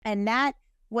And that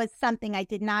was something I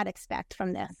did not expect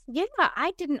from this. Yeah,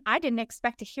 I didn't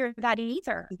expect to hear that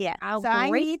either. Yeah. So I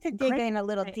need to dig in a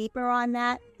little deeper on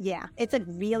that. Yeah. It's a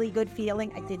really good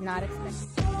feeling. I did not expect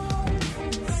it.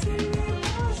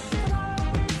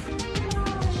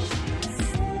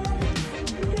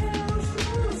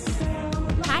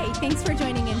 Thanks for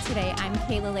joining in today. I'm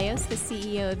Kayla Leos, the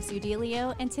CEO of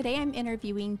Zoodealio, and today I'm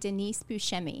interviewing Denise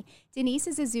Buscemi. Denise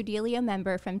is a Zoodealio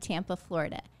member from Tampa,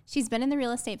 Florida. She's been in the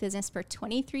real estate business for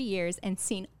 23 years and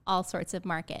seen all sorts of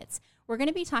markets. We're going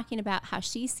to be talking about how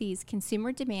she sees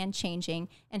consumer demand changing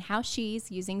and how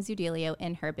she's using Zoodealio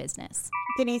in her business.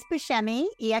 Denise Buscemi,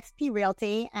 eXp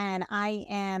Realty, and I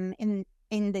am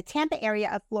in the Tampa area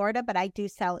of Florida, but I do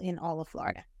sell in all of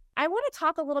Florida. I want to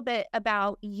talk a little bit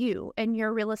about you and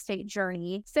your real estate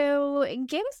journey. So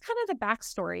give us kind of the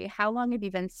backstory. How long have you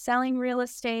been selling real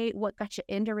estate? What got you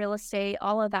into real estate?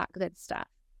 All of that good stuff.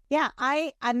 Yeah,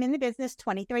 I'm in the business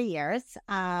 23 years.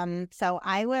 So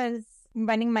I was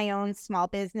running my own small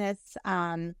business.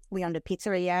 We owned a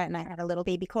pizzeria and I had a little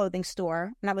baby clothing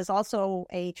store. And I was also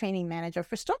a training manager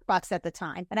for Starbucks at the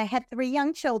time. And I had 3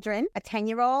 young children, a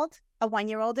 10-year-old, a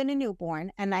 1-year-old, and a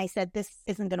newborn. And I said, this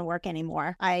isn't going to work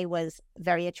anymore. I was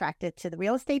very attracted to the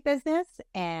real estate business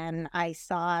and I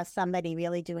saw somebody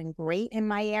really doing great in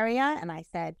my area. And I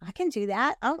said, I can do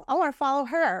that. I want to follow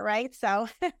her, right? So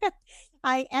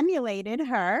I emulated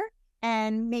her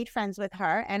and made friends with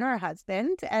her and her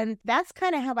husband. And that's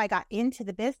kind of how I got into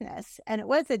the business. And it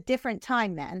was a different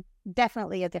time then,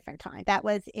 definitely a different time. That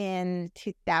was in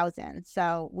 2000.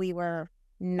 So we were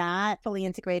not fully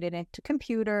integrated into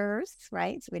computers,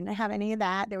 right? So we didn't have any of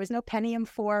that. There was no Pentium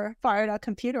 4 fired up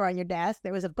computer on your desk.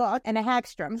 There was a book and a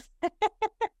Hagstrom,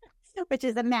 which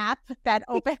is a map that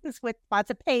opens with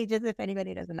lots of pages, if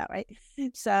anybody doesn't know, right?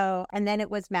 So, and then it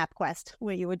was MapQuest,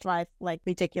 where you would drive like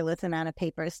ridiculous amount of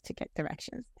papers to get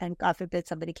directions. And God forbid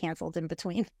somebody canceled in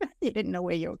between. You didn't know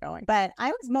where you were going. But I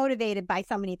was motivated by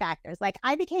so many factors. Like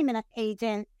I became an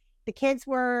agent. The kids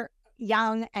were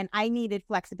young and I needed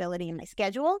flexibility in my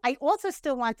schedule. I also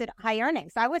still wanted high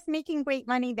earnings. I was making great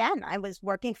money then. I was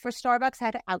working for Starbucks,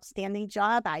 had an outstanding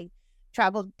job. I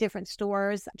traveled different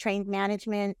stores, trained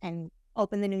management, and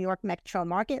opened the New York metro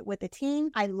market with a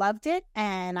team. I loved it.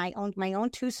 And I owned my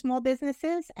own 2 small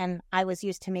businesses and I was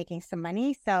used to making some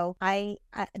money. So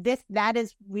that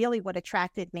is really what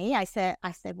attracted me. I said,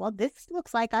 well, this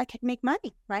looks like I could make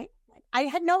money, right? I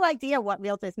had no idea what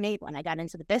realtors made when I got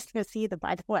into the business either,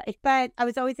 by the way. But I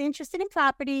was always interested in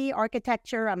property,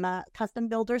 architecture. I'm a custom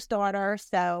builder's daughter.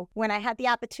 So when I had the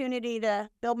opportunity to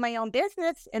build my own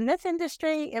business in this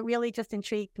industry, it really just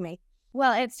intrigued me.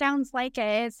 Well, it sounds like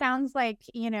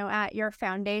at your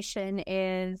foundation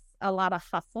is a lot of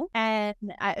hustle. And,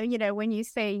 when you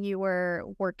say you were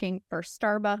working for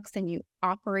Starbucks and you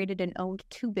operated and owned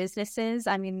 2 businesses,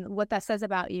 I mean, what that says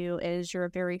about you is you're a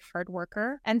very hard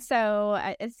worker. And so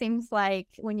it seems like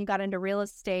when you got into real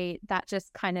estate, that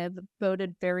just kind of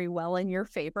boded very well in your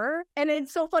favor. And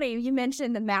it's so funny. You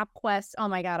mentioned the MapQuest. Oh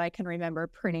my God, I can remember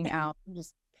printing out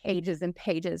just pages and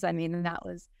pages. I mean, that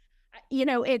was,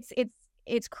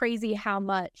 it's crazy how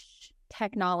much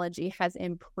technology has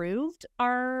improved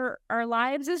our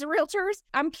lives as realtors.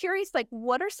 I'm curious, like,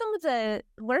 what are some of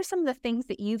the things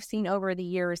that you've seen over the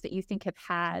years that you think have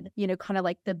had, kind of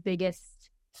like the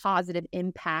biggest positive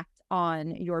impact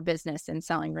on your business in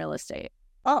selling real estate?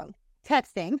 Oh,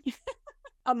 texting.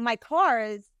 My car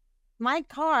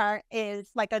is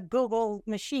like a Google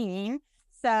machine.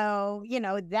 So,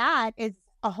 that is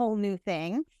a whole new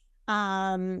thing.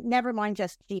 Never mind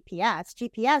just GPS.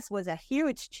 GPS was a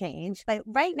huge change, but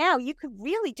right now you could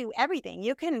really do everything.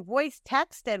 You can voice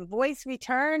text and voice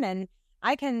return, and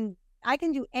I can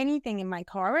do anything in my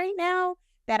car right now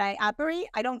that I operate.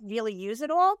 I don't really use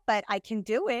it all, but I can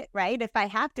do it, right? If I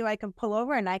have to, I can pull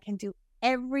over and I can do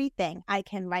everything. I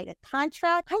can write a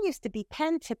contract. I used to be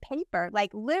pen to paper,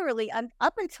 like literally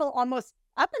up until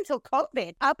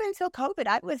COVID,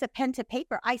 I was a pen to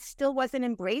paper. I still wasn't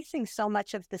embracing so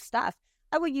much of the stuff.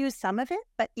 I would use some of it,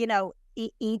 but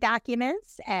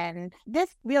e-documents, and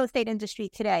this real estate industry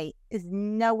today is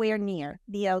nowhere near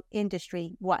the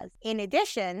industry was. In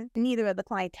addition, neither of the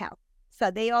clientele.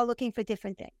 So they are looking for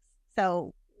different things.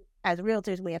 So as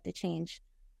realtors, we have to change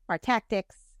our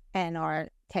tactics and our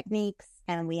techniques,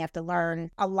 and we have to learn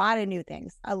a lot of new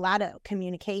things, a lot of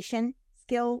communication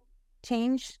skill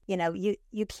change.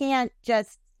 You can't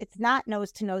just, it's not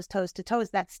nose to nose, toes to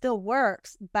toes. That still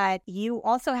works, but you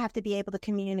also have to be able to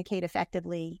communicate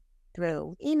effectively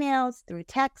through emails, through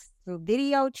text, through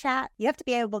video chat. You have to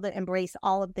be able to embrace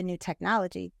all of the new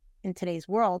technology in today's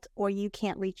world, or you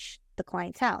can't reach the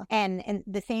clientele. And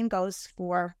the same goes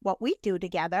for what we do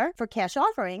together for cash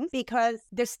offerings, because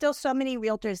there's still so many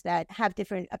realtors that have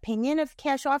different opinion of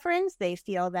cash offerings. They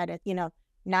feel that it's,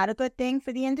 not a good thing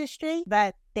for the industry,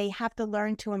 but they have to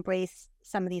learn to embrace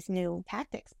some of these new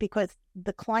tactics because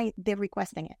the client, they're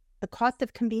requesting it. The cost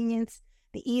of convenience,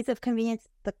 the ease of convenience,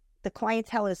 the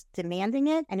clientele is demanding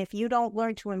it. And if you don't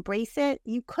learn to embrace it,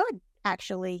 you could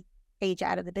actually age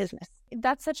out of the business.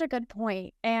 That's such a good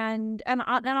point. And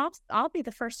I'll be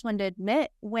the first one to admit,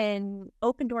 when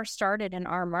Open Door started in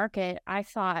our market, I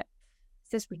thought,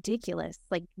 this is ridiculous.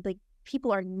 Like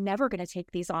people are never going to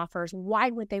take these offers. Why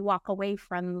would they walk away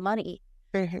from money?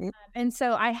 Mm-hmm. And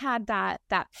so I had that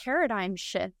paradigm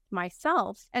shift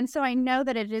myself. And so I know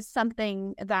that it is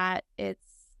something that it's,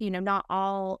 not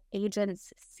all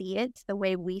agents see it the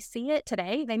way we see it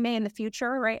today. They may in the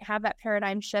future, right, have that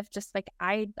paradigm shift just like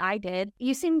I did.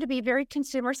 You seem to be very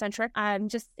consumer centric.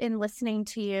 Just in listening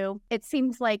to you, it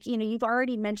seems like, you've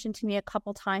already mentioned to me a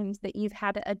couple times that you've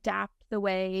had to adapt the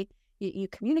way you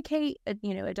communicate,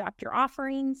 adapt your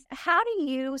offerings. How do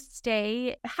you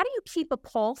keep a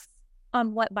pulse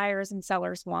on what buyers and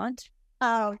sellers want?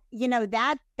 Oh,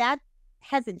 that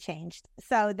hasn't changed.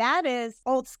 So that is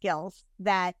old skills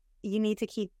that you need to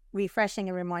keep refreshing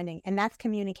and reminding, and that's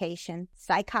communication,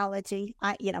 psychology.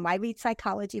 I read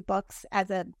psychology books as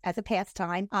a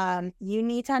pastime. You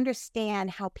need to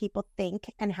understand how people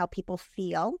think and how people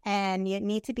feel, and you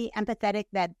need to be empathetic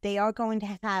that they are going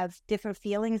to have different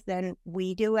feelings than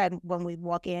we do, and when we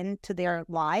walk into their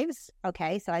lives.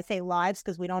 Okay, so I say lives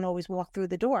because we don't always walk through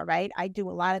the door, right? I do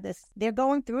a lot of this. They're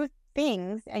going through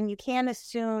things, and you can't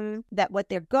assume that what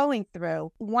they're going through,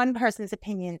 one person's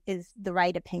opinion is the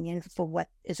right opinion for what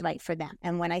is right for them.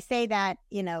 And when I say that,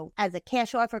 as a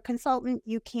cash offer consultant,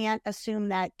 you can't assume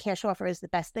that cash offer is the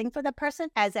best thing for the person.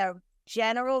 As a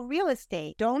general real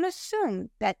estate, don't assume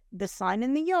that the sign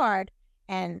in the yard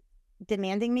and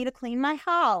demanding me to clean my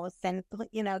house and,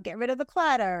 get rid of the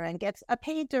clutter and get a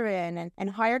painter in and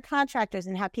hire contractors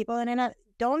and have people in and out.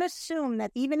 Don't assume that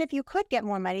even if you could get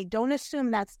more money, don't assume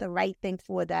that's the right thing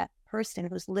for that person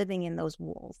who's living in those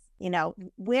walls.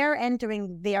 We're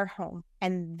entering their home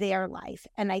and their life.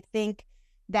 And I think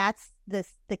that's the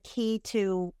key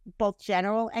to both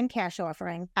general and cash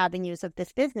offering avenues of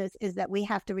this business, is that we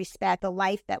have to respect the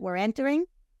life that we're entering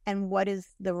and what is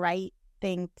the right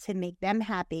thing to make them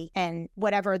happy and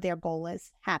whatever their goal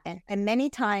is happen. And many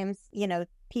times,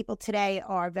 people today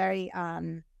are very,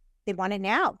 they want it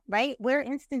now, right? We're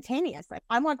instantaneous. Like,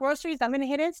 I want groceries, I'm going to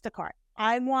hit Instacart.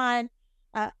 I want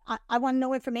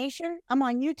no information, I'm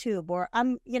on YouTube, or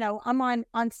I'm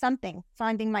on something,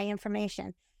 finding my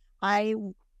information. I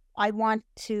want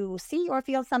to see or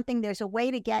feel something. There's a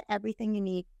way to get everything you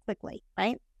need quickly,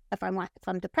 right? If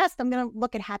I'm depressed, I'm going to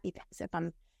look at happy things. If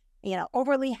I'm,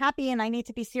 overly happy and I need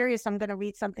to be serious, I'm going to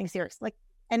read something serious.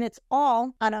 And it's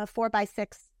all on a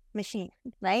 4x6 machine,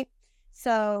 right?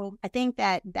 So I think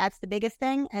that that's the biggest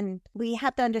thing, and we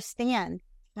have to understand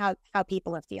how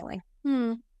people are feeling.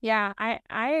 Yeah,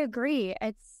 I agree.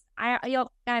 I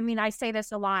say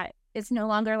this a lot. It's no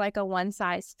longer like a one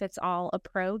size fits all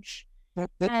approach,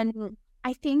 and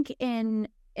I think in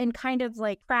kind of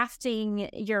like crafting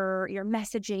your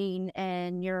messaging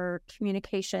and your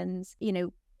communications,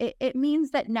 it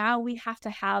means that now we have to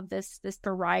have this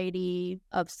variety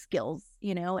of skills,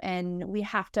 and we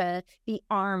have to be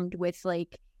armed with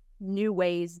like new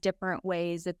ways, different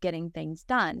ways of getting things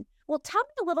done. Well, tell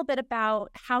me a little bit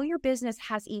about how your business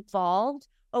has evolved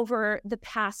over the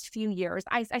past few years.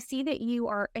 I see that you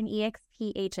are an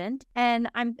EXP agent, and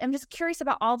I'm just curious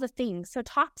about all the things. So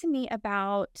talk to me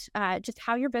about just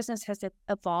how your business has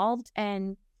evolved,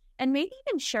 and maybe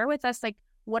even share with us, like,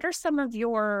 what are some of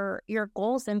your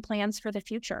goals and plans for the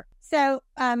future? So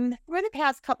for the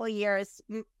past couple of years,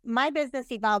 my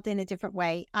business evolved in a different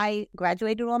way. I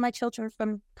graduated all my children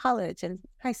from college and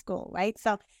high school, right?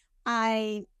 So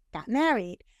I got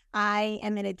married. I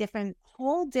am in a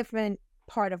whole different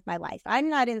part of my life. I'm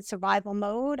not in survival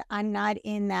mode. I'm not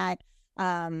in that.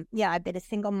 I've been a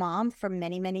single mom for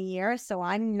many, many years. So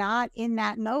I'm not in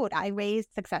that mode. I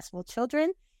raised successful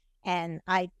children, and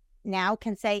I now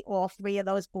can say all three of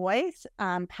those boys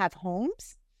have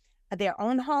homes, their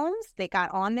own homes. They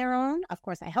got on their own. Of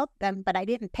course, I helped them, but I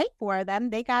didn't pay for them.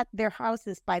 They got their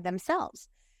houses by themselves.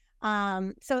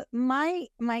 So my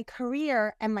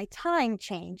career and my time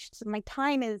changed. So my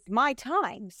time is my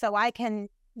time, so I can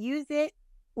use it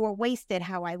or waste it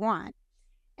how I want.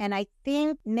 And I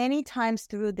think many times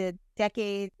through the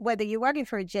decade, whether you're working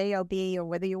for a JOB or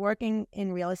whether you're working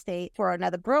in real estate for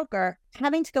another broker,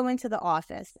 having to go into the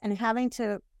office and having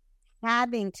to, okay,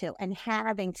 I'm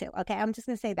just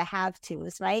going to say the have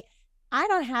tos, right? I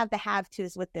don't have the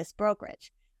have-tos with this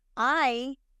brokerage.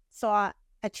 I saw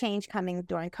a change coming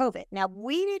during COVID. Now,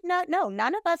 we did not know.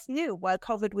 None of us knew what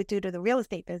COVID would do to the real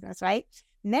estate business, right?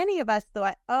 Many of us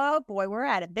thought, oh boy, we're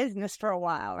out of business for a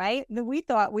while, right? We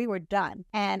thought we were done.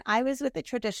 And I was with a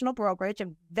traditional brokerage, a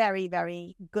very,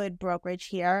 very good brokerage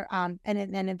here, and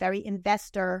a very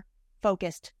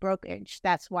investor-focused brokerage.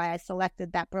 That's why I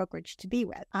selected that brokerage to be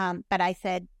with. But I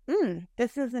said,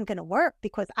 this isn't going to work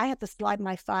because I have to slide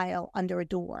my file under a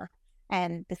door.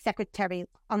 And the secretary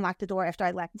unlocked the door after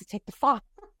I left to take the file.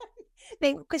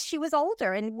 Because she was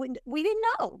older and we didn't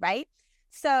know, right?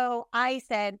 So I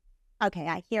said, okay,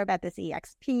 I hear about this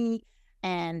EXP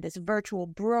and this virtual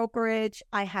brokerage.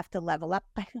 I have to level up.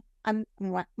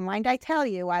 Mind I tell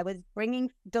you, I was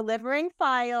delivering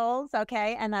files,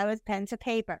 okay, and I was pen to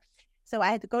paper. So I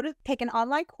had to go to take an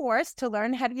online course to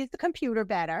learn how to use the computer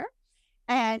better.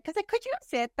 And because I could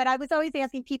use it, but I was always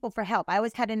asking people for help. I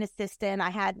always had an assistant. I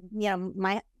had,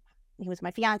 he was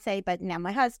my fiance, but now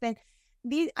my husband.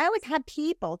 I always had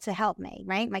people to help me,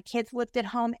 right? My kids lived at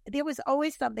home. There was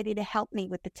always somebody to help me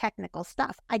with the technical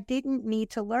stuff. I didn't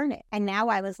need to learn it. And now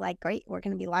I was like, great, we're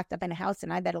going to be locked up in a house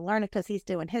and I better learn it because he's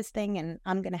doing his thing and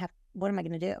what am I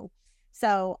going to do?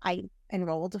 So I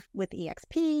enrolled with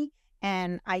EXP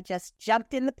and I just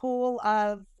jumped in the pool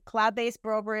of cloud-based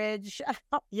brokerage.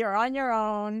 You're on your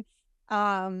own,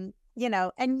 and you're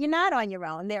not on your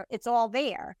own. It's all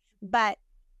there, but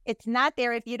it's not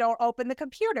there if you don't open the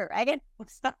computer, right?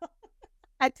 So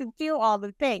I had to do all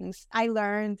the things. I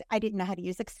learned I didn't know how to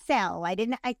use Excel. I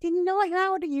didn't know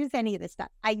how to use any of this stuff.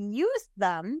 I used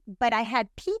them, but I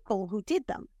had people who did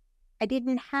them. I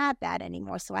didn't have that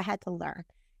anymore, so I had to learn.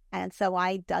 And so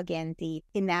I dug in deep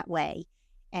in that way.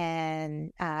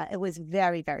 And it was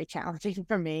very, very challenging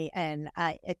for me. And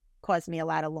it caused me a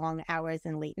lot of long hours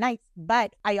and late nights.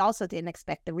 But I also didn't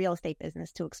expect the real estate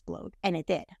business to explode. And it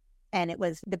did. And it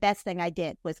was the best thing I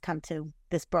did was come to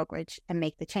this brokerage and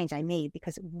make the change I made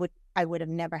because I would have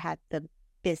never had the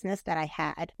business that I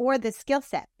had or the skill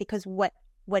set. Because what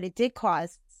it did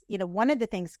cause, one of the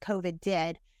things COVID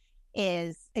did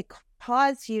is it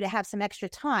caused you to have some extra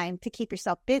time to keep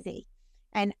yourself busy.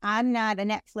 And I'm not a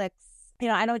Netflix.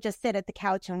 I don't just sit at the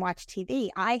couch and watch TV.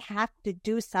 I have to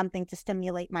do something to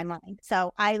stimulate my mind.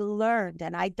 So I learned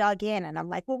and I dug in and I'm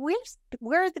like, well,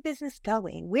 where is the business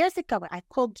going? Where's it going? I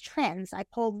pulled trends.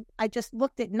 I just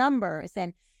looked at numbers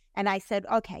and I said,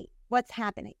 okay, what's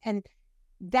happening? And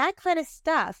that kind of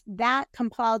stuff that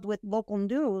compiled with local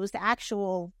news, the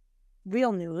actual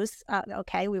real news.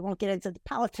 Okay, we won't get into the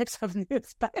politics of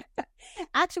news, but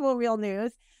actual real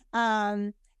news.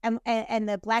 And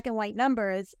the black and white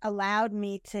numbers allowed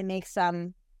me to make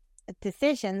some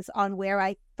decisions on where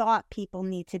I thought people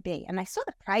need to be. And I saw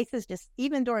the prices just,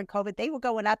 even during COVID, they were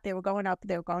going up.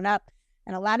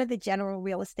 And a lot of the general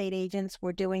real estate agents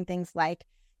were doing things like,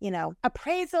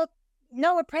 appraisal,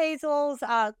 no appraisals,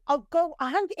 I'll go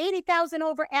 180,000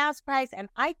 over ask price. And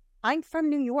I'm from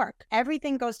New York.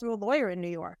 Everything goes through a lawyer in New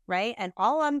York, right? And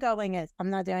all I'm going is, I'm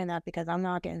not doing that because I'm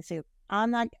not getting sued.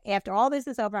 After all this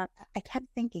is over, I kept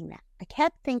thinking that. I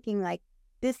kept thinking like,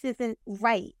 this isn't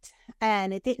right.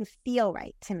 And it didn't feel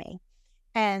right to me.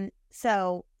 And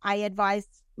so I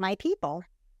advised my people,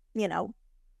 you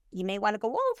may want to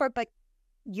go over, but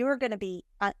you're going to be,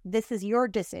 this is your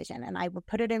decision. And I would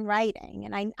put it in writing.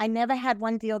 And I never had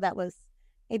one deal that was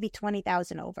maybe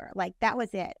 20,000 over. Like that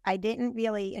was it. I didn't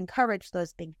really encourage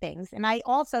those big things. And I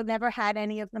also never had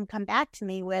any of them come back to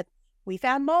me with, we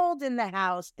found mold in the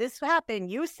house. This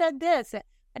happened. You said this.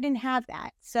 I didn't have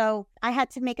that. So I had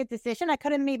to make a decision. I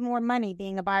could have made more money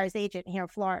being a buyer's agent here in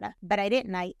Florida, but I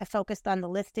didn't. I focused on the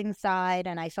listing side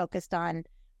and I focused on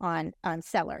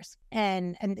sellers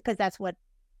and because that's what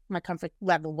my comfort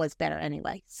level was better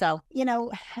anyway. So,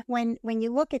 when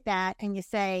you look at that and you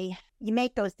say, you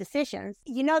make those decisions,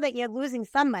 you know that you're losing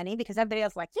some money because everybody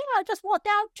else is like, I just walked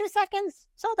out 2 seconds,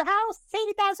 sold the house,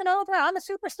 80,000 over, I'm a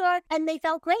superstar. And they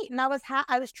felt great. And I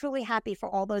was truly happy for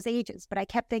all those agents. But I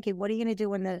kept thinking, what are you going to do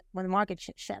when the market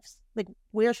shifts? Like,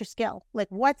 where's your skill? Like,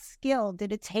 what skill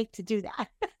did it take to do that?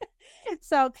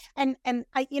 So, and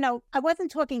I, I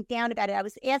wasn't talking down about it. I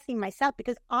was asking myself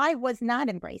because I was not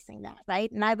embracing that,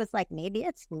 right? And I was like, maybe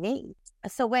it's me.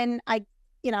 So when I,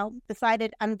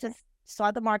 decided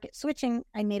saw the market switching,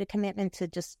 I made a commitment to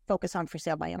just focus on for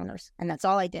sale by owners. And that's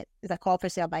all I did is I called for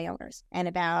sale by owners. And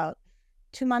about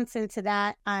 2 months into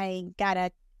that, I got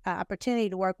an opportunity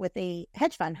to work with a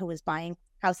hedge fund who was buying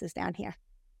houses down here.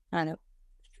 I don't know.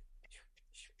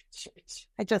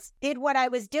 I just did what I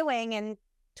was doing and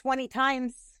 20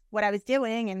 times what I was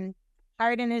doing and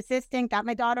hired an assistant, got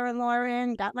my daughter-in-law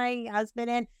in, got my husband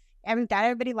in, and got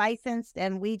everybody licensed,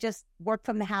 and we just worked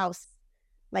from the house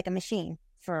like a machine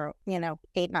for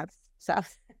 8 months. So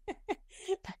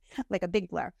like a big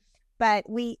blur. But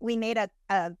we made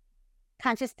a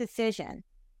conscious decision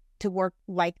to work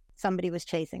like somebody was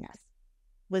chasing us.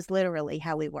 Was literally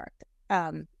how we worked.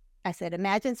 I said,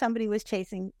 imagine somebody was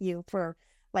chasing you for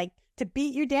to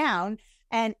beat you down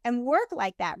and work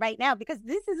like that right now, because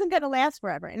this isn't going to last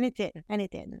forever. And it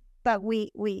didn't. But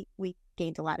we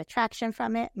gained a lot of traction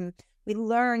from it, and we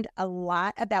learned a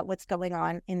lot about what's going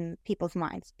on in people's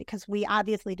minds, because we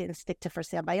obviously didn't stick to for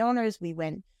sale by owners. We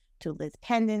went to Liz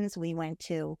Pendens, we went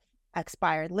to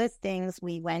expired listings,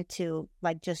 we went to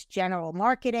just general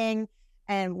marketing,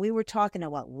 and we were talking to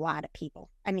a lot of people.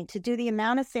 I mean, to do the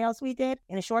amount of sales we did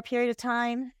in a short period of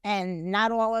time, and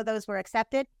not all of those were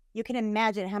accepted, you can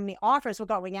imagine how many offers were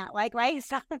going out, right?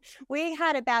 So we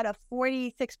had about a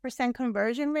 46%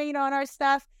 conversion rate on our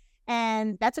stuff.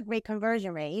 And that's a great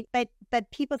conversion rate. But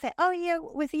people say, oh, yeah,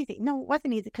 it was easy. No, it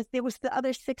wasn't easy, because there was the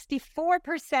other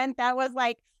 64% that was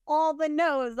all the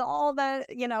no's, all the,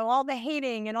 all the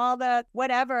hating and all the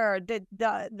whatever,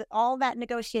 the all that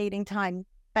negotiating time.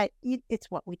 But it's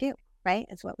what we do, right?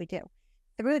 It's what we do.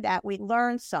 Through that, we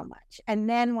learned so much. And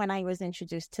then when I was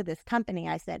introduced to this company,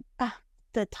 I said,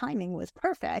 the timing was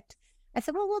perfect. I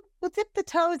said, well, we'll dip the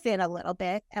toes in a little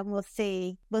bit, and we'll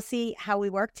see how we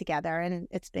work together. And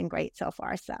it's been great so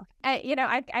far. So, I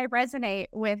resonate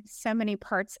with so many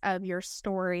parts of your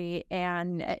story,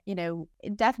 and,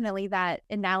 definitely that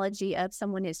analogy of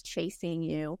someone is chasing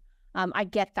you. I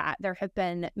get that. There have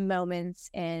been moments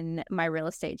in my real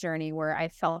estate journey where I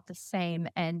felt the same.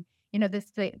 And,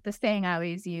 the saying I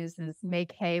always use is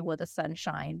make hay while the sun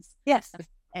shines. Yes.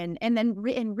 And then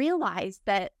realize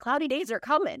that cloudy days are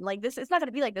coming. This, it's not going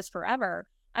to be like this forever.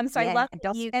 So I love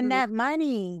don't spend that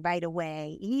money right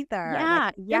away either.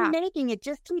 Yeah, You're making it.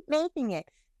 Just keep making it.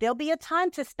 There'll be a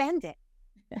time to spend it,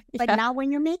 but not when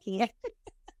you're making it.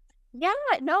 Yeah,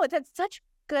 no, that's such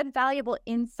good, valuable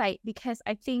insight, because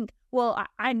I think,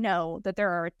 I know that there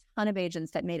are a ton of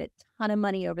agents that made a ton of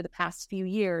money over the past few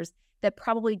years that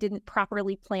probably didn't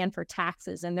properly plan for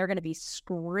taxes, and they're going to be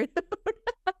screwed.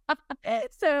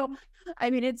 So, I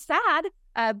mean, it's sad,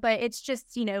 but it's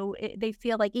just, they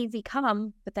feel like easy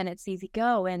come, but then it's easy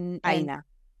go. And I know.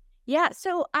 Yeah.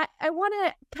 So I want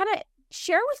to kind of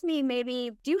share with me,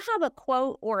 maybe, do you have a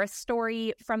quote or a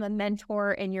story from a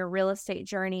mentor in your real estate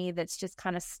journey that's just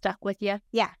kind of stuck with you?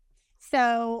 Yeah.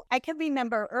 So I can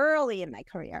remember early in my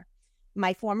career,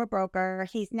 my former broker,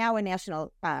 he's now a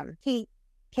national, he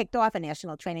kicked off a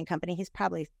national training company. He's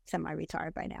probably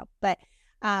semi-retired by now, but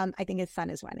I think his son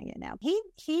is running it now.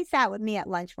 He sat with me at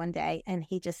lunch one day, and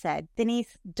he just said,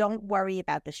 Denise, don't worry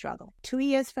about the struggle. 2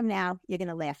 years from now, you're going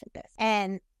to laugh at this.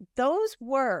 And those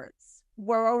words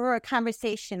were over a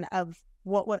conversation of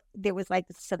there was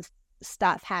some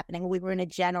stuff happening. We were in a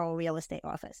general real estate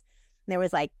office. And there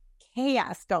was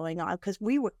chaos going on, because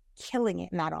we were killing it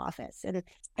in that office. And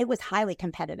it was highly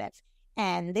competitive.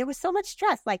 And there was so much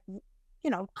stress.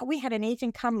 We had an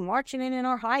agent come marching in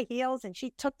our high heels, and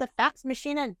she took the fax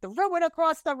machine and threw it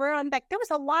across the room. There was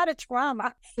a lot of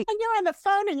trauma. And you're on the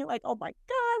phone, and you're like, oh my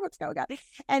God, what's going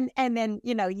on? And then,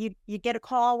 you get a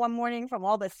call one morning from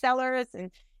all the sellers.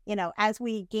 And, as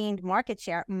we gained market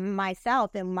share,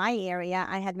 myself in my area,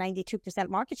 I had 92%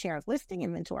 market share of listing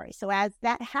inventory. So as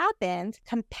that happened,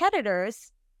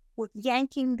 competitors were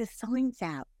yanking the signs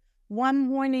out. One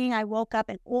morning I woke up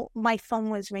and my phone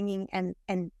was ringing,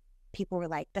 and people were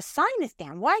like, the sign is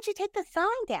down. Why'd you take the sign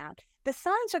down? The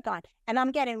signs are gone. And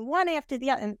I'm getting one after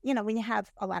the other. And, when you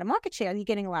have a lot of market share, you're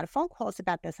getting a lot of phone calls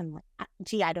about this. I'm like,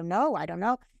 gee, I don't know.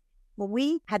 Well,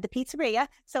 we had the pizzeria.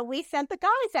 So we sent the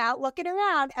guys out looking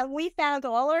around, and we found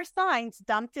all our signs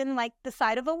dumped in the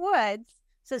side of a woods.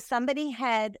 So somebody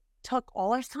had took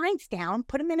all our signs down,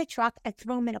 put them in a truck, and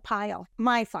threw them in a pile.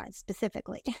 My signs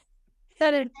specifically.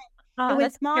 It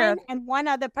was mine and one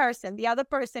other person, the other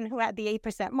person who had the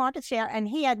 8% market share, and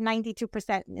he had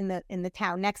 92% in the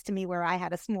town next to me where I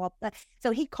had a small.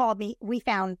 So he called me. We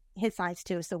found his signs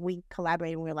too, so we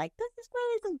collaborated. And we were like, "This is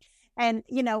crazy," and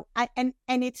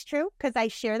and it's true, because I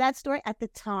share that story. At the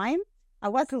time, I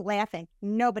wasn't laughing.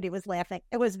 Nobody was laughing.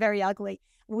 It was very ugly.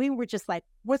 We were just like,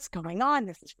 "What's going on?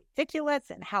 This is ridiculous,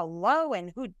 and how low,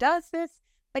 and who does this?"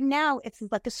 But now it's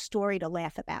like a story to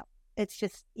laugh about. It's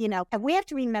just, and we have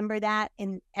to remember that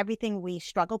in everything we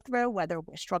struggle through, whether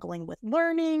we're struggling with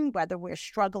learning, whether we're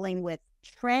struggling with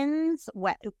trends,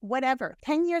 whatever.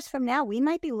 10 years from now, we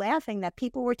might be laughing that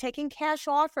people were taking cash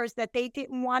offers that they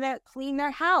didn't want to clean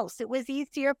their house. It was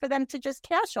easier for them to just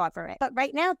cash offer it. But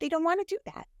right now, they don't want to do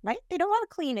that, right? They don't want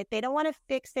to clean it. They don't want to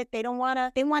fix it. They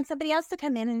want somebody else to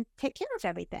come in and take care of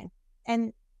everything.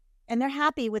 And they're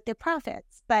happy with their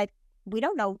profits. But we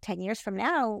don't know 10 years from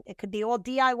now, it could be all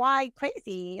DIY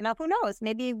crazy. Who knows?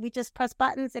 Maybe we just press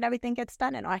buttons and everything gets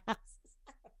done in our house.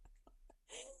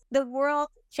 The world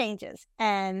changes.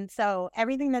 And so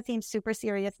everything that seems super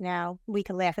serious now, we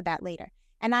can laugh about later.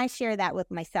 And I share that with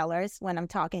my sellers when I'm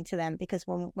talking to them, because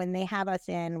when they have us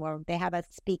in or they have us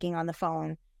speaking on the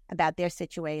phone about their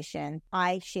situation,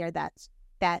 I share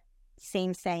that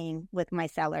same saying with my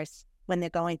sellers. When they're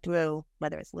going through,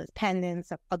 whether it's Liz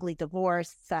pendants, ugly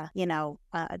divorce,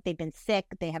 they've been sick,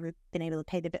 they haven't been able to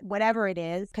pay the bill, whatever it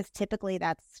is, because typically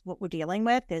that's what we're dealing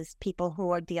with is people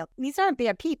who are these aren't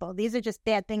bad people. These are just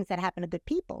bad things that happen to good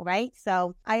people, right?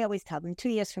 So I always tell them 2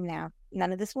 years from now,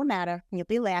 none of this will matter. You'll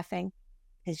be laughing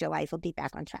because your life will be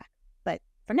back on track. But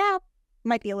for now, it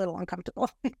might be a little uncomfortable.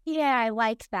 Yeah, I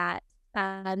like that.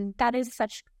 That is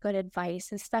such good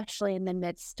advice, especially in the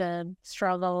midst of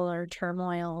struggle or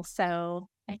turmoil. So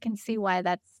I can see why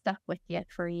that's stuck with you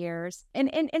for years. And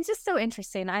it's just so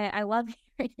interesting. I love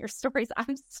hearing your stories.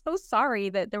 I'm so sorry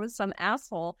that there was some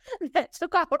asshole that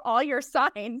took out all your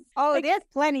signs. Oh, there's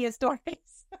plenty of stories.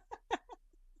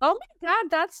 Oh my God,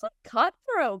 that's like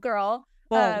cutthroat, girl.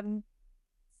 Well,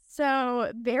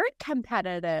 so very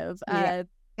competitive.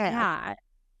 Yeah.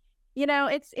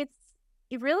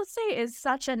 Real estate is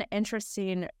such an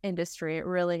interesting industry. It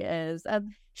really is.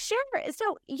 So,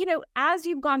 as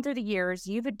you've gone through the years,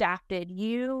 you've adapted.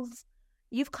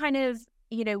 You've kind of,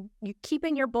 you're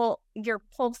keeping your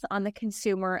pulse on the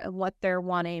consumer and what they're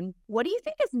wanting. What do you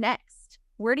think is next?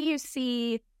 Where do you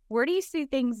see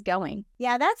things going?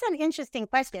 Yeah, that's an interesting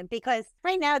question, because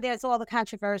right now there's all the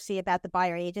controversy about the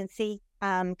buyer agency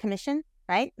commission,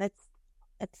 right?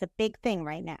 It's a big thing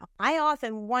right now. I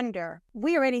often wonder,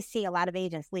 we already see a lot of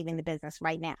agents leaving the business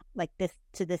right now, like this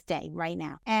to this day right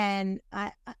now. And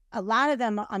a lot of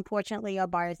them, unfortunately, are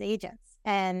buyer's agents.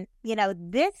 And,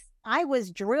 I was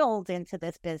drilled into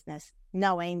this business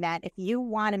knowing that if you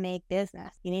want to make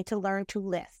business, you need to learn to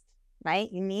list,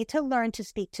 right? You need to learn to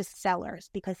speak to sellers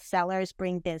because sellers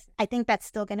bring business. I think that's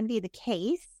still going to be the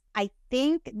case. I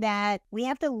think that we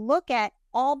have to look at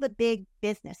all the big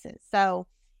businesses. So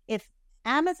if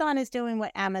Amazon is doing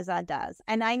what Amazon does,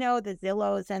 and I know the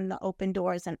Zillows and the Open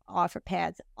Doors and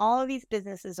OfferPads, all of these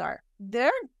businesses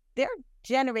they're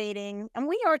generating, and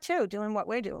we are too, doing what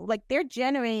we're doing. Like, they're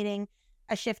generating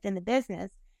a shift in the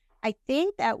business. I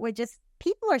think that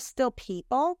people are still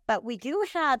people, but we do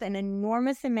have an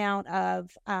enormous amount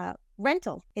of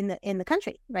rental in the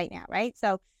country right now, right?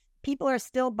 So people are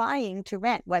still buying to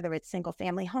rent, whether it's single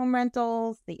family home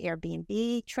rentals, the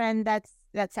Airbnb trend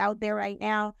that's out there right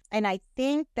now. And I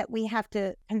think that we have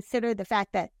to consider the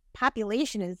fact that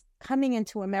population is coming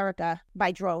into America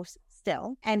by droves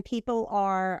still, and people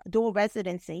are dual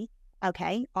residency,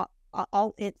 okay,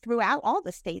 throughout all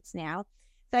the states now.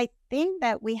 So I think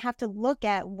that we have to look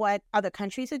at what other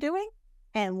countries are doing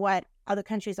and what other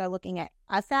countries are looking at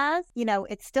us as.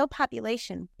 It's still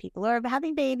population. People are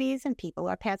having babies and people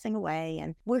are passing away,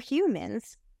 and we're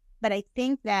humans. But I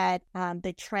think that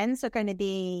the trends are going to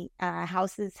be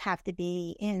houses have to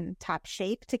be in top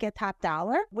shape to get top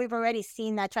dollar. We've already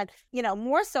seen that trend,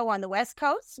 more so on the West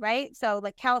Coast, right? So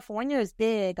like California is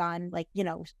big on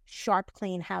sharp,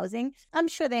 clean housing. I'm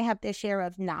sure they have their share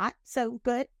of not so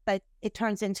good, but it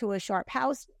turns into a sharp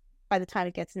house by the time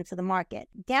it gets into the market.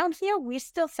 Down here, we're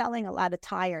still selling a lot of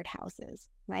tired houses,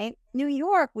 right? New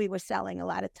York, we were selling a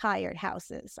lot of tired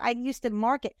houses. I used to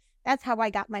market. That's how I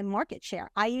got my market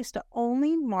share. I used to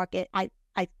only market, I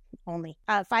only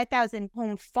 5,000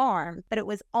 home farm, but it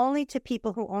was only to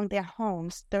people who owned their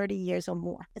homes 30 years or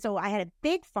more. So I had a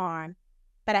big farm,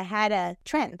 but I had a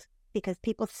trend because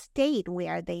people stayed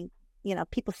where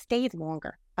people stayed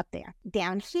longer up there.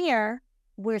 Down here,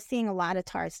 we're seeing a lot of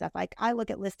tired stuff. Like, I look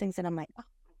at listings and I'm like, oh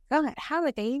God, how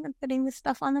are they even putting this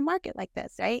stuff on the market like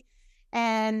this, right?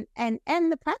 And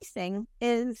the pricing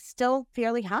is still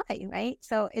fairly high, right?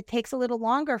 So it takes a little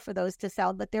longer for those to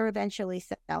sell, but they're eventually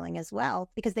selling as well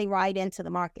because they ride into the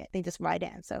market. They just ride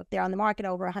in. So if they're on the market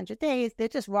over 100 days, they're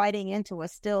just riding into a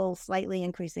still slightly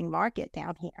increasing market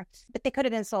down here. But they could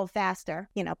have been sold faster,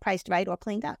 priced right or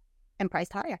cleaned up and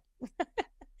priced higher.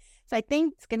 So I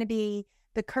think it's going to be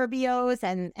the Curbios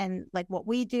and like what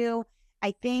we do.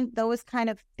 I think those kind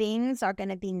of things are going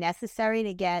to be necessary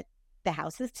to get the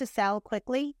houses to sell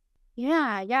quickly.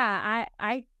 I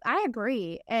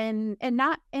agree.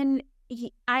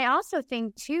 I also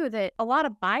think too that a lot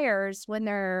of buyers, when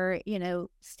they're,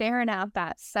 staring at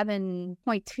that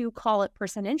 7.2 call it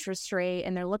percent interest rate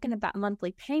and they're looking at that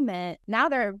monthly payment, now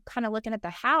they're kind of looking at the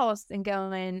house and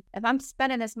going, if I'm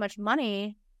spending this much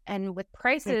money and with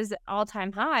prices at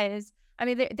all-time highs, I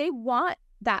mean, they want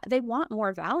that, they want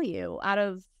more value out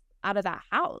of that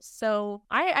house. So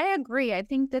I agree. I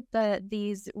think that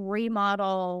these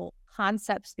remodel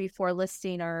concepts before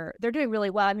listing they're doing really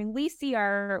well. I mean, we see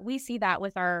that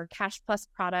with our Cash Plus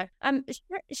product. Share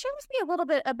with me a little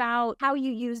bit about how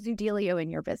you use Zoodealio in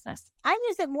your business. I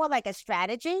use it more like a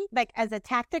strategy, like as a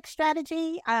tactic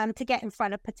strategy, to get in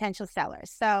front of potential sellers.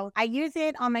 So I use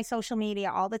it on my social media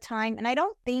all the time. And I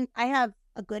don't think I have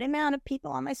a good amount of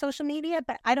people on my social media,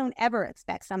 but I don't ever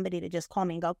expect somebody to just call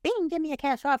me and go, bing, give me a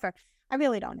cash offer. I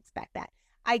really don't expect that.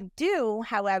 I do,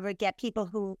 however, get people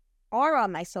who are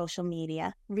on my social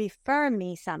media refer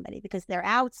me somebody because they're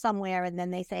out somewhere and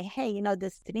then they say, hey,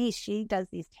 this Denise, she does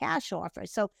these cash offers.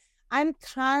 So I'm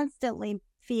constantly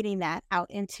feeding that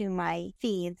out into my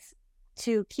feeds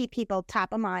to keep people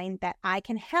top of mind that I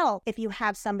can help if you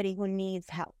have somebody who needs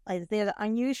help. Is there an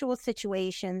unusual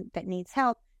situation that needs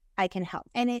help? I can help.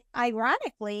 And it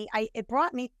ironically, it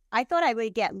brought me, I thought I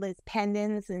would get Liz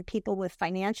Pendens and people with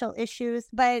financial issues.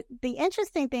 But the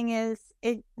interesting thing is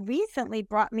it recently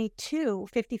brought me to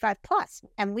 55 plus.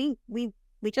 And we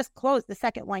just closed the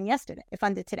second one yesterday,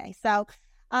 funded today. So,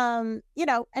 and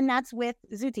that's with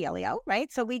Zoodealio,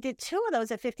 right? So we did 2 of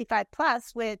those at 55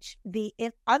 plus, which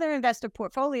if other investor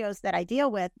portfolios that I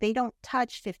deal with, they don't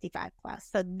touch 55 plus.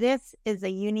 So this is a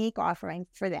unique offering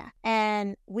for that.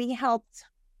 And we helped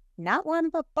not one,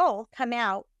 but both come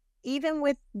out, even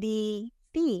with the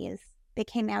fees, they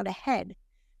came out ahead.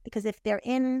 Because if they're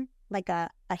in like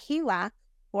a HELOC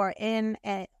or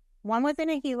one was in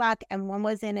a HELOC and one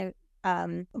was in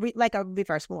like a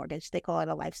reverse mortgage, they call it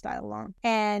a lifestyle loan.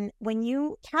 And when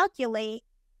you calculate,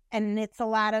 and it's a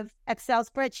lot of Excel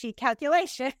spreadsheet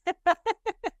calculation,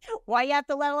 why you have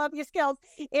to level up your skills.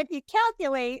 If you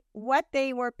calculate what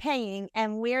they were paying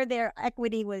and where their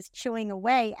equity was chewing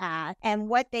away at and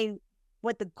what the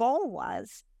goal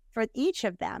was for each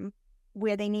of them,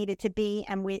 where they needed to be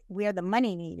and where the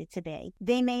money needed to be,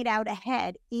 they made out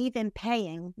ahead, even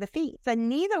paying the fee. So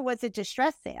neither was a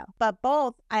distress sale, but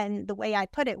both, and the way I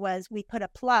put it was, we put a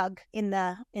plug in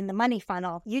the money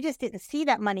funnel. You just didn't see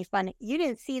that money funnel. You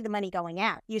didn't see the money going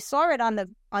out. You saw it on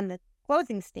the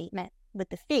closing statement with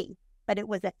the fee, but it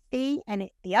was a fee, and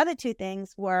the other 2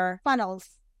 things were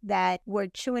funnels that were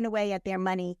chewing away at their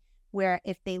money, where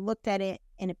if they looked at it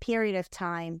in a period of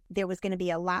time, there was going to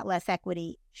be a lot less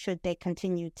equity should they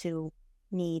continue to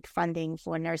need funding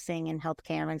for nursing and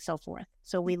healthcare and so forth.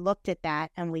 So we looked at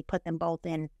that and we put them both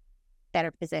in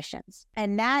better positions.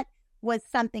 And that was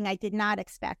something I did not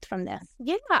expect from this.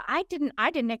 Yeah, I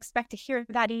didn't expect to hear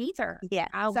that either. Yeah.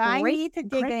 So I need to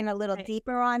dig in a little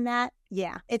deeper on that.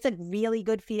 Yeah. It's a really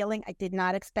good feeling. I did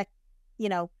not expect,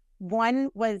 one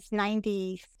was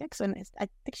 96, and I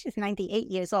think she's 98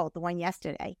 years old, the one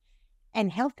yesterday,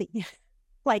 and healthy.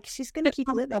 Like she's going to keep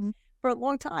living for a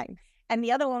long time. And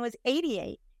the other one was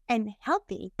 88 and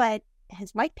healthy, but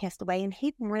his wife passed away and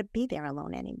he didn't be there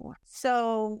alone anymore.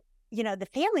 So, the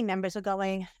family members are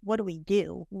going, what do we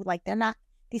do? Like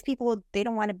these people, they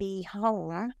don't want to be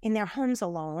home in their homes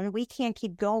alone. We can't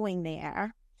keep going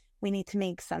there. We need to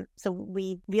make so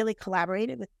we really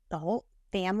collaborated with the whole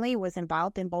family, was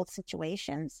involved in both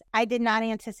situations. I did not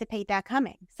anticipate that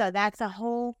coming. So that's a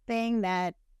whole thing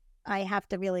that I have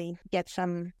to really get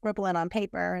some scribbling on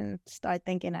paper and start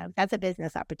thinking of. That's a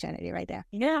business opportunity right there.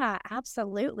 Yeah,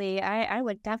 absolutely. I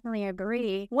would definitely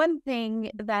agree. One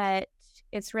thing that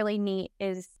it's really neat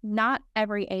is not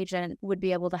every agent would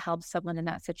be able to help someone in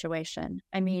that situation.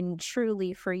 I mean,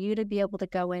 truly, for you to be able to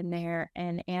go in there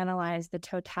and analyze the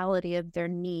totality of their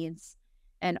needs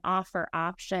and offer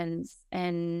options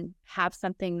and have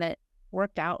something that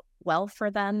worked out well for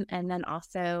them and then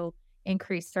also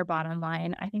increase their bottom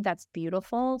line. I think that's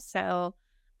beautiful. So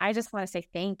I just want to say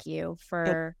thank you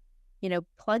for,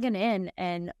 plugging in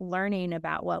and learning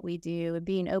about what we do and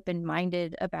being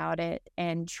open-minded about it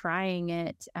and trying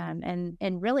it, and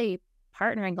really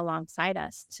partnering alongside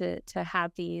us to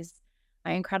have these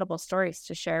incredible stories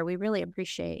to share. We really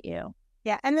appreciate you.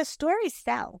 Yeah. And the stories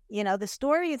sell. The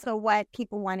stories are what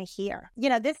people want to hear.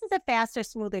 This is a faster,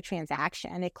 smoother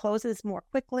transaction. It closes more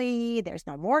quickly. There's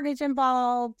no mortgage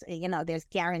involved. There's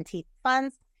guaranteed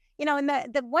funds. And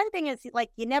the one thing is, like,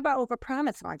 you never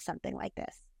overpromise on something like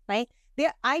this, right?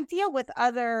 I deal with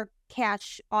other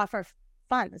cash offer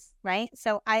funds, right?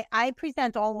 So I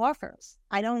present all offers.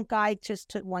 I don't guide just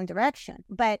to one direction,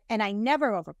 and I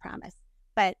never overpromise.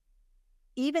 But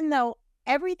even though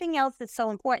everything else is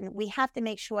so important, we have to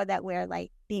make sure that we're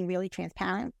like being really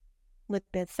transparent with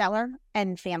the seller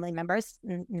and family members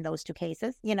in those two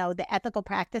cases. The ethical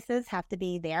practices have to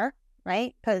be there,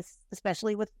 right? Because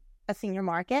especially with a senior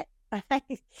market,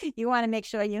 you want to make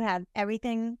sure you have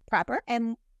everything proper.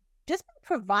 And just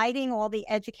providing all the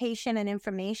education and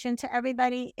information to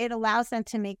everybody, it allows them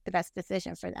to make the best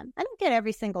decision for them. I don't get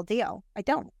every single deal. I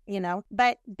don't,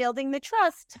 but building the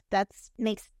trust,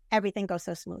 makes everything go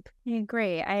so smooth. I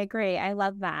agree. I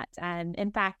love that. And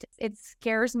in fact, it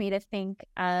scares me to think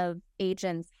of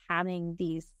agents having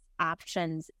these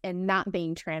options and not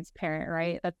being transparent,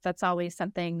 right? That's always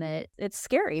something that it's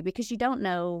scary because you don't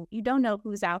know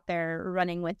who's out there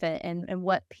running with it and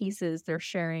what pieces they're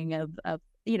sharing of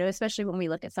especially when we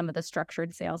look at some of the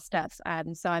structured sales stuff.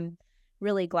 So I'm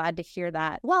really glad to hear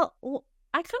that. Well,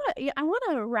 I want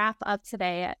to wrap up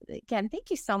today. Again, thank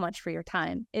you so much for your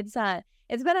time. It's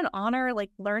been an honor,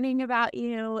 like, learning about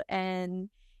you, and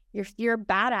you're a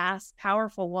badass,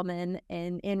 powerful woman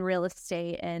in real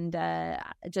estate, and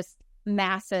just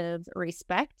massive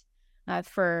respect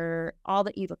for all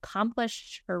that you've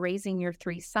accomplished, for raising your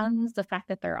 3 sons, the fact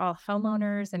that they're all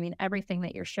homeowners. I mean, everything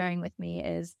that you're sharing with me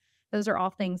those are all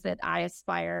things that I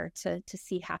aspire to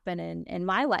see happen in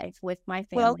my life with my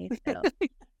family. Well,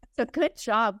 so good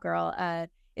job, girl.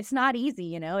 It's not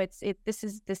easy,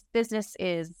 this business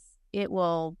is,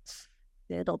 it'll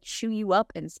chew you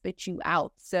up and spit you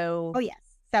out. So, oh yes,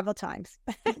 several times.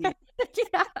 Yeah.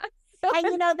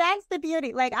 And that's the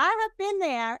beauty. Like, I have been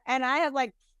there, and I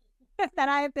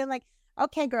have been like,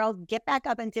 okay, girl, get back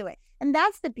up and do it. And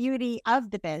that's the beauty of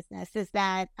the business, is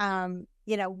that,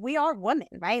 we are women,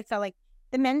 right? So like,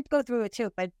 the men go through it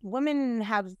too, but women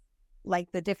have like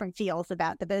the different feels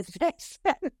about the business.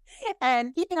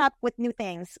 And keeping up with new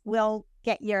things will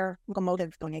get your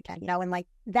locomotive going again, and like,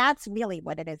 that's really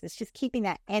what it is. It's just keeping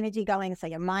that energy going, so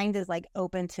your mind is like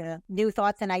open to new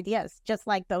thoughts and ideas, just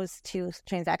like those 2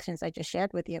 transactions I just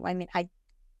shared with you. I mean, I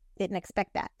didn't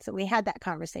expect that. So we had that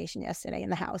conversation yesterday in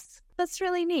the house. That's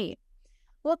really neat.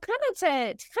 Well, kind of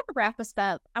to wrap us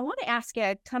up, I want to ask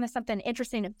you kind of something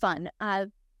interesting and fun.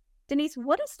 Denise,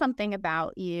 what is something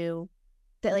about you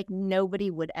that like nobody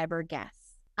would ever guess?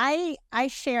 I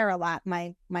share a lot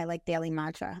my like daily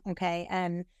mantra, okay?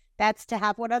 And that's to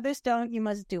have what others don't, you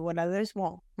must do what others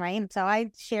won't, right? So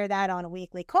I share that on a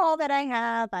weekly call that I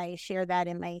have. I share that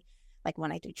in my, like,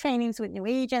 when I do trainings with new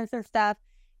agents and stuff.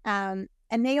 And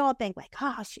they all think like,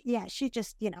 oh, she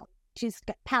just, she's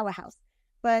got powerhouse.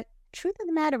 But truth of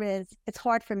the matter is, it's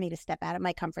hard for me to step out of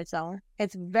my comfort zone.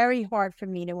 It's very hard for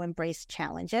me to embrace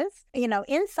challenges.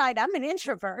 Inside, I'm an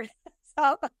introvert.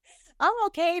 So I'm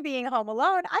okay being home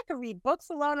alone. I could read books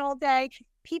alone all day.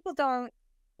 People don't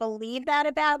believe that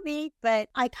about me, but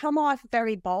I come off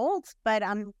very bold, but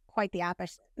I'm quite the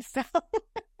opposite. So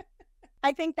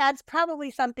I think that's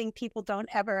probably something people don't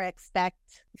ever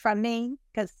expect from me,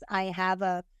 because I have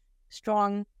a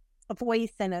strong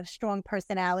voice and a strong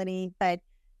personality, but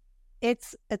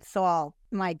it's all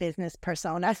my business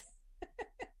persona.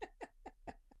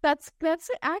 That's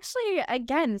actually,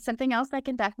 again, something else I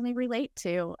can definitely relate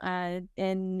to. And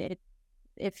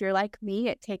if you're like me,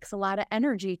 it takes a lot of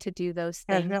energy to do those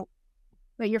things.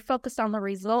 But you're focused on the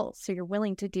results, so you're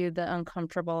willing to do the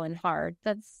uncomfortable and hard.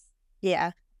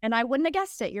 Yeah. And I wouldn't have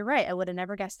guessed it. You're right. I would have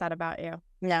never guessed that about you.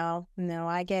 No,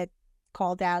 I get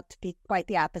called out to be quite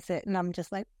the opposite, and I'm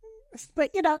just like,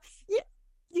 but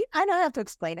I don't have to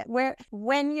explain it.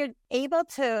 When you're able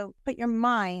to put your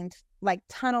mind like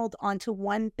tunneled onto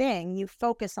one thing, you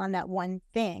focus on that one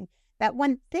thing. That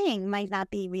one thing might not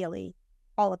be really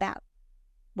all about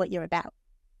what you're about,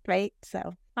 right?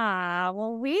 So,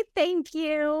 well, we thank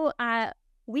you.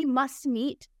 We must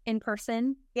meet in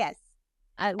person. Yes.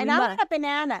 And I want a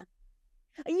banana.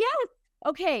 Yes.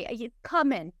 Okay. It's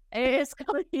coming. It's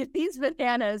coming. These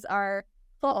bananas are,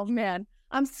 oh man,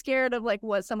 I'm scared of like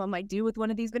what someone might do with one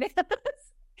of these bananas.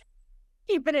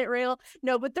 Keeping it real.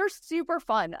 No, but they're super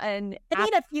fun. And I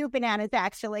need a few bananas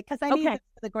actually, because I need them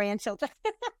for the grandchildren.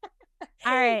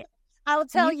 All right. I'll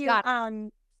tell you,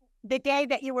 the day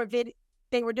that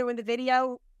they were doing the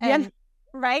video, and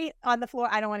right on the floor,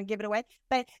 I don't want to give it away,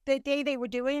 but the day they were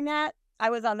doing that, I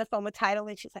was on the phone with Title,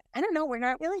 and she's like, I don't know, we're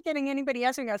not really getting anybody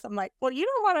answering us. I'm like, well, you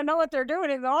don't want to know what they're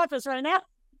doing in the office right now.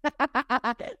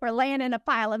 We're laying in a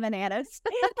pile of bananas.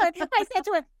 I said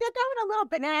to her, they're going to little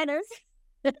bananas.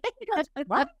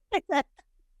 What?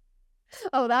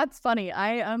 Oh, that's funny.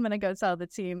 I'm going to go tell the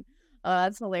team. Oh,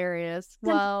 that's hilarious.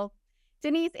 Well,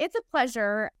 Denise, it's a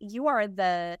pleasure. You are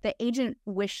the agent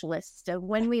wish list of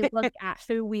when we look at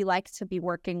who we like to be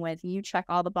working with. You check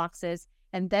all the boxes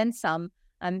and then some.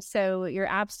 So you're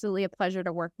absolutely a pleasure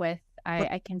to work with.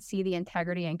 I can see the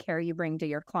integrity and care you bring to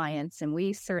your clients, and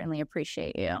we certainly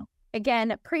appreciate you.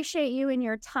 Again, appreciate you and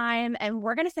your time, and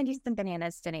we're going to send you some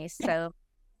bananas, Denise, so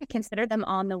consider them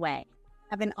on the way.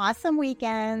 Have an awesome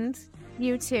weekend.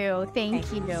 You too.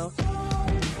 Thank you.